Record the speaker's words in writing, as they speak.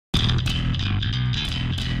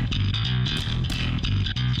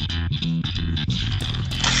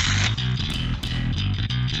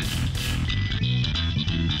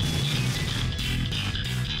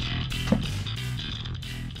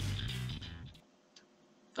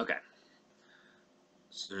Okay,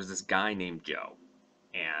 so there's this guy named Joe,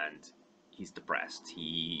 and he's depressed.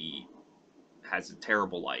 He has a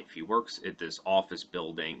terrible life. He works at this office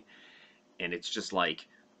building, and it's just like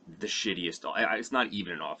the shittiest. It's not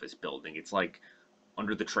even an office building. It's like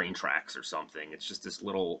under the train tracks or something. It's just this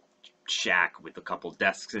little shack with a couple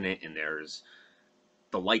desks in it, and there's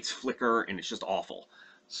the lights flicker, and it's just awful.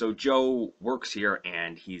 So Joe works here,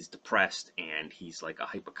 and he's depressed, and he's like a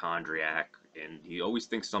hypochondriac, and he always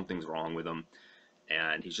thinks something's wrong with him,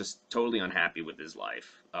 and he's just totally unhappy with his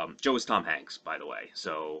life. Joe is Tom Hanks, by the way.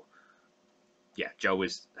 So yeah, Joe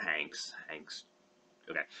is Hanks. Hanks.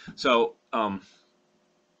 Okay. So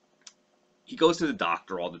he goes to the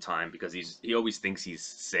doctor all the time because he always thinks he's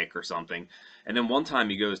sick or something. And then one time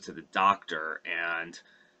he goes to the doctor, and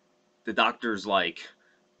the doctor's like,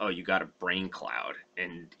 "Oh, you got a brain cloud,"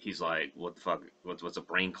 and he's like, "What the fuck? What's a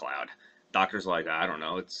brain cloud?" Doctor's like, "I don't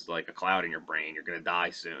know. It's like a cloud in your brain. You're gonna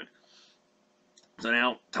die soon." So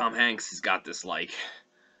now Tom Hanks has got this like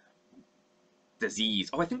disease.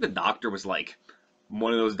 Oh, I think the doctor was like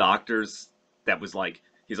one of those doctors that was like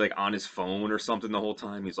he's like on his phone or something the whole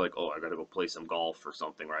time. He's like, "Oh, I gotta go play some golf or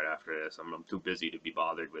something right after this. I'm too busy to be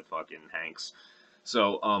bothered with fucking Hanks."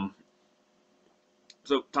 So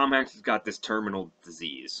so Tom Hanks has got this terminal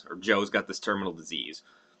disease, or Joe's got this terminal disease.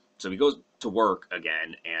 So he goes to work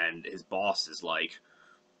again, and his boss is like,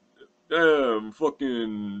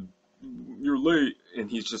 fucking, you're late." And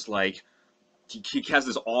he's just like, he has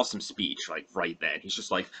this awesome speech, like, right then. He's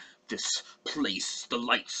just like, "This place, the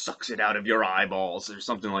light sucks it out of your eyeballs," or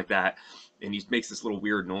something like that. And he makes this little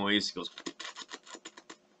weird noise. He goes,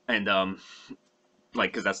 and,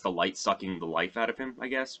 like, because that's the light sucking the life out of him, I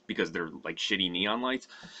guess, because they're, like, shitty neon lights.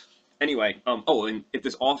 Anyway, oh, and at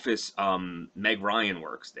this office, Meg Ryan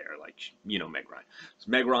works there. Like, you know Meg Ryan. So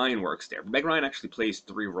Meg Ryan works there. Meg Ryan actually plays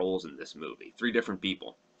three roles in this movie, three different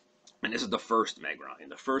people. And this is the first Meg Ryan.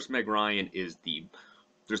 The first Meg Ryan is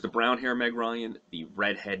there's the brown hair Meg Ryan, the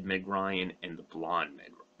redhead Meg Ryan, and the blonde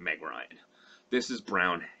Meg Ryan. This is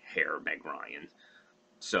brown hair Meg Ryan.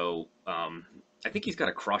 So, I think he's got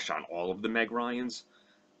a crush on all of the Meg Ryans,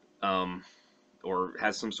 um, or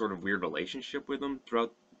has some sort of weird relationship with them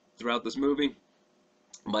throughout this movie.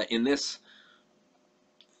 But in this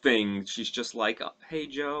thing, she's just like, "Hey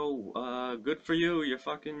Joe, good for you.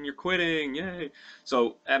 You're quitting, yay!"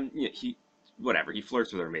 So yeah, whatever, he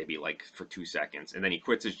flirts with her maybe like for 2 seconds, and then he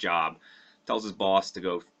quits his job, tells his boss to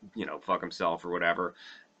go, fuck himself or whatever,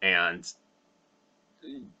 and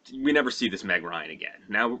we never see this Meg Ryan again.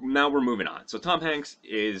 Now we're moving on. So Tom Hanks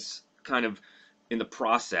is kind of in the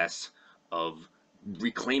process of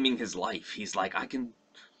reclaiming his life. He's like,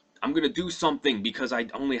 I'm gonna do something because I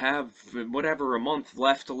only have whatever a month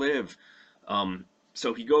left to live.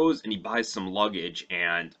 So he goes and he buys some luggage,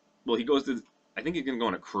 and well, he goes to, I think he's gonna go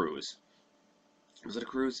on a cruise. Was it a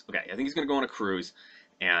cruise? Okay, I think he's gonna go on a cruise,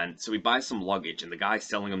 and so he buys some luggage, and the guy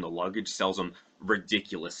selling him the luggage sells him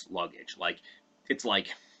ridiculous luggage. Like it's like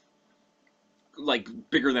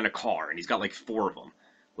bigger than a car, and he's got like four of them.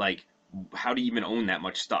 Like, how do you even own that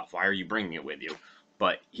much stuff? Why are you bringing it with you?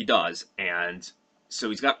 But he does, and so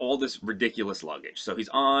he's got all this ridiculous luggage. So he's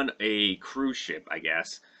on a cruise ship, I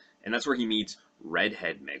guess, and that's where he meets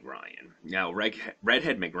Redhead Meg Ryan. Now,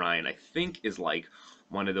 Redhead Meg Ryan, I think, is like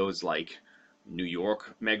one of those like New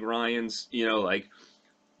York Meg Ryans,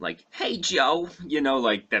 like "Hey Joe,"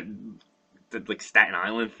 like that, the like Staten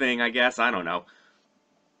Island thing, I guess. I don't know.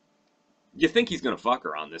 You think he's gonna fuck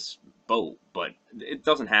her on this boat, but it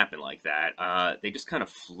doesn't happen like that. They just kind of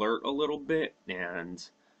flirt a little bit, and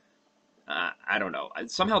I don't know.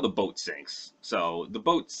 Somehow the boat sinks. So the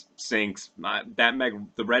boat sinks. The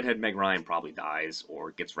redhead Meg Ryan probably dies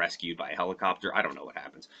or gets rescued by a helicopter. I don't know what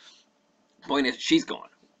happens. Point is, she's gone.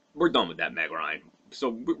 We're done with that Meg Ryan. So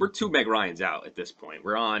we're two Meg Ryans out at this point.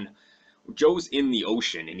 We're on. Joe's in the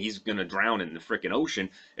ocean, and he's gonna drown in the freaking ocean.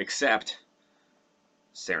 Except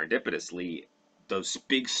serendipitously, those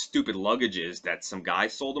big stupid luggages that some guy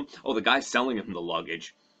sold him. Oh, the guy selling him the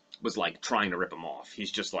luggage was like trying to rip him off.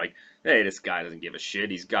 He's just like, "Hey, this guy doesn't give a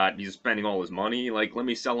shit. He's spending all his money. Like, let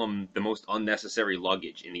me sell him the most unnecessary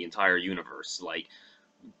luggage in the entire universe. Like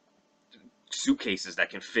suitcases that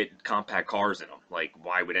can fit compact cars in them. Like,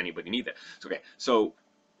 why would anybody need that?" Okay, so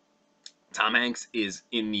Tom Hanks is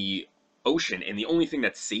in the ocean, and the only thing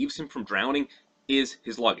that saves him from drowning is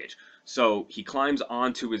his luggage. So he climbs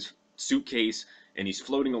onto his suitcase, and he's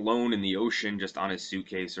floating alone in the ocean, just on his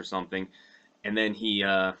suitcase or something. And then he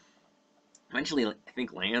eventually, I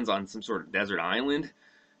think, lands on some sort of desert island.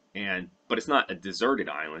 But it's not a deserted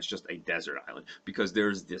island; it's just a desert island because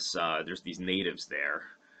there's these natives there,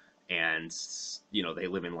 and they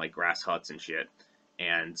live in like grass huts and shit.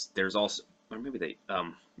 and there's also, or maybe they,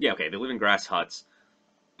 yeah, okay, they live in grass huts,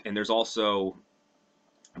 and there's also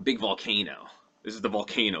a big volcano. This is the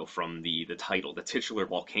volcano from the title, the titular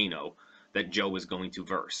volcano that Joe is going to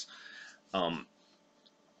verse. Um,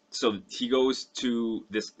 so he goes to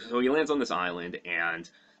this. So he lands on this island, and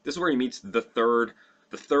this is where he meets the third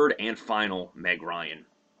and final Meg Ryan,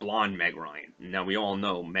 blonde Meg Ryan. Now we all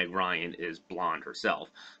know Meg Ryan is blonde herself,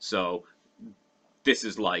 so this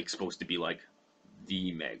is like supposed to be like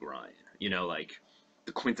the Meg Ryan, like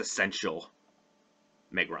the quintessential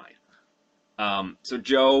Meg Ryan. So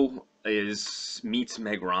Joe meets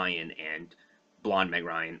Meg Ryan and blonde Meg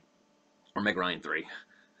Ryan, or Meg Ryan 3,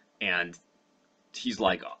 and he's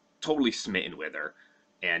like totally smitten with her.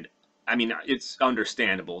 And I mean, it's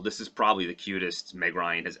understandable. This is probably the cutest Meg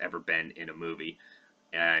Ryan has ever been in a movie,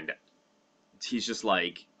 and he's just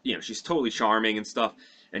like, she's totally charming and stuff.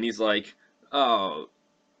 And he's like, oh,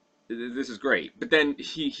 this is great. But then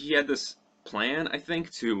he had this plan, I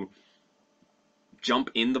think, to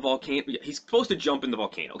jump in the volcano. He's supposed to jump in the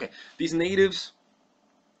volcano. Okay, these natives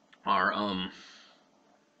are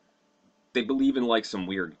they believe in like some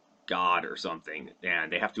weird god or something,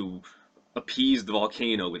 and they have to appease the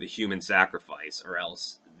volcano with a human sacrifice, or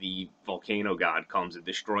else the volcano god comes and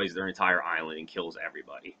destroys their entire island and kills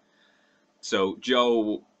everybody. So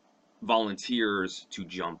Joe volunteers to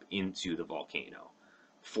jump into the volcano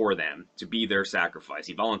for them, to be their sacrifice.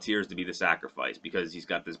 He volunteers to be the sacrifice because he's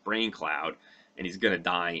got this brain cloud and he's gonna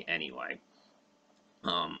die anyway.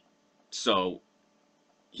 So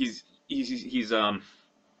he's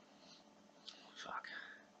fuck.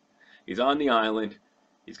 He's on the island.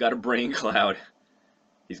 He's got a brain cloud.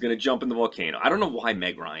 He's gonna jump in the volcano. I don't know why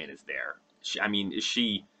Meg Ryan is there. I mean,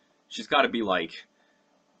 she's got to be like.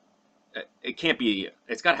 It can't be.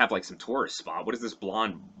 It's got to have like some tourist spot. What is this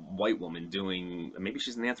blonde white woman doing? Maybe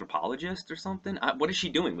she's an anthropologist or something. What is she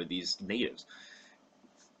doing with these natives?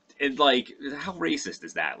 It like, how racist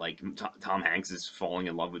is that? Like Tom Hanks is falling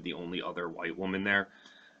in love with the only other white woman there.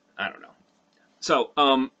 I don't know.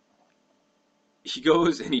 So he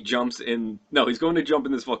goes and he jumps in. No, he's going to jump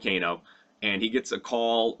in this volcano, and he gets a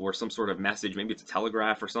call or some sort of message. Maybe it's a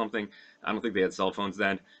telegraph or something. I don't think they had cell phones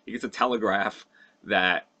then. He gets a telegraph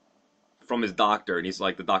that from his doctor, and he's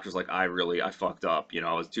like, the doctor's like, I fucked up.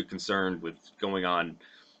 I was too concerned with going on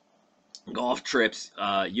golf trips.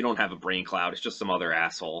 You don't have a brain cloud. It's just some other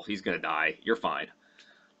asshole. He's gonna die. You're fine.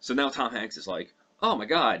 So now Tom Hanks is like, oh my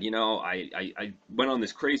god, I went on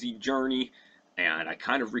this crazy journey, and I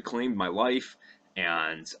kind of reclaimed my life,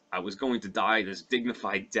 and I was going to die this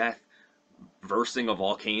dignified death, versing a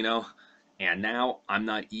volcano, and now I'm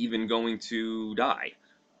not even going to die.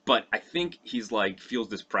 But I think he's like, feels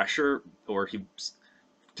this pressure, or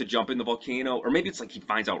to jump in the volcano, or maybe it's like he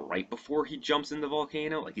finds out right before he jumps in the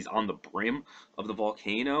volcano, like he's on the brim of the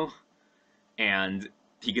volcano, and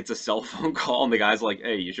he gets a cell phone call, and the guy's like,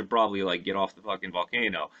 hey, you should probably like get off the fucking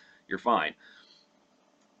volcano. You're fine.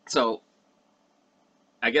 So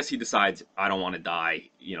I guess he decides, I don't want to die.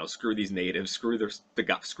 Screw these natives, screw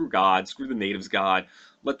screw God, screw the natives' God.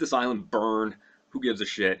 Let this island burn. Who gives a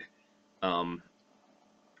shit?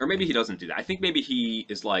 Or maybe he doesn't do that. I think maybe he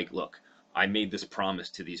is like, look, I made this promise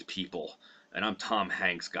to these people, and I'm Tom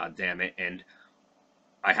Hanks, goddammit, and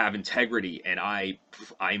I have integrity, and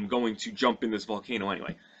I'm going to jump in this volcano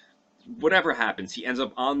anyway. Whatever happens, he ends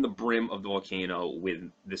up on the brim of the volcano with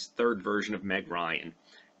this third version of Meg Ryan,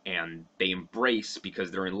 and they embrace because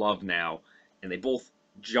they're in love now, and they both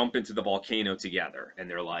jump into the volcano together, and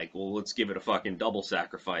they're like, well, let's give it a fucking double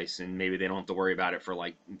sacrifice, and maybe they don't have to worry about it for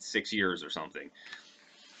like 6 years or something.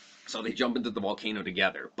 So they jump into the volcano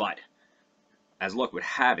together, but as luck would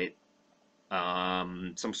have it,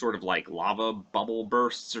 some sort of like lava bubble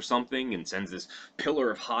bursts or something and sends this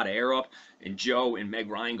pillar of hot air up, and Joe and Meg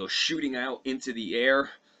Ryan go shooting out into the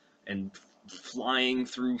air and flying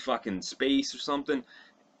through fucking space or something,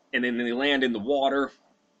 and then they land in the water,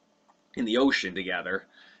 in the ocean together,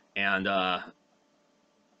 and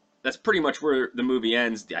that's pretty much where the movie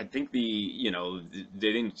ends. I think they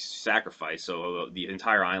didn't sacrifice, so the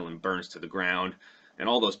entire island burns to the ground, and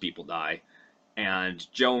all those people die. And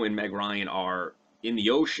Joe and Meg Ryan are in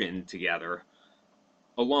the ocean together,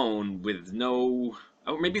 alone, with no.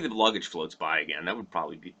 Oh, maybe the luggage floats by again. That would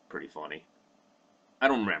probably be pretty funny. I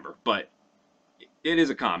don't remember, but it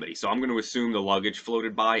is a comedy, so I'm going to assume the luggage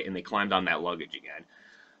floated by and they climbed on that luggage again.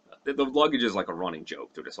 The luggage is like a running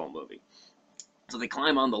joke through this whole movie. So they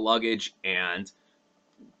climb on the luggage, and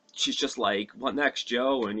she's just like, what next,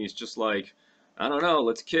 Joe? And he's just like, I don't know,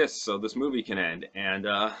 let's kiss so this movie can end. And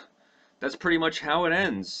that's pretty much how it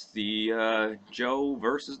ends. The Joe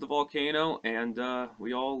versus the volcano, and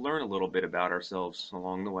we all learn a little bit about ourselves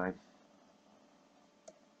along the way.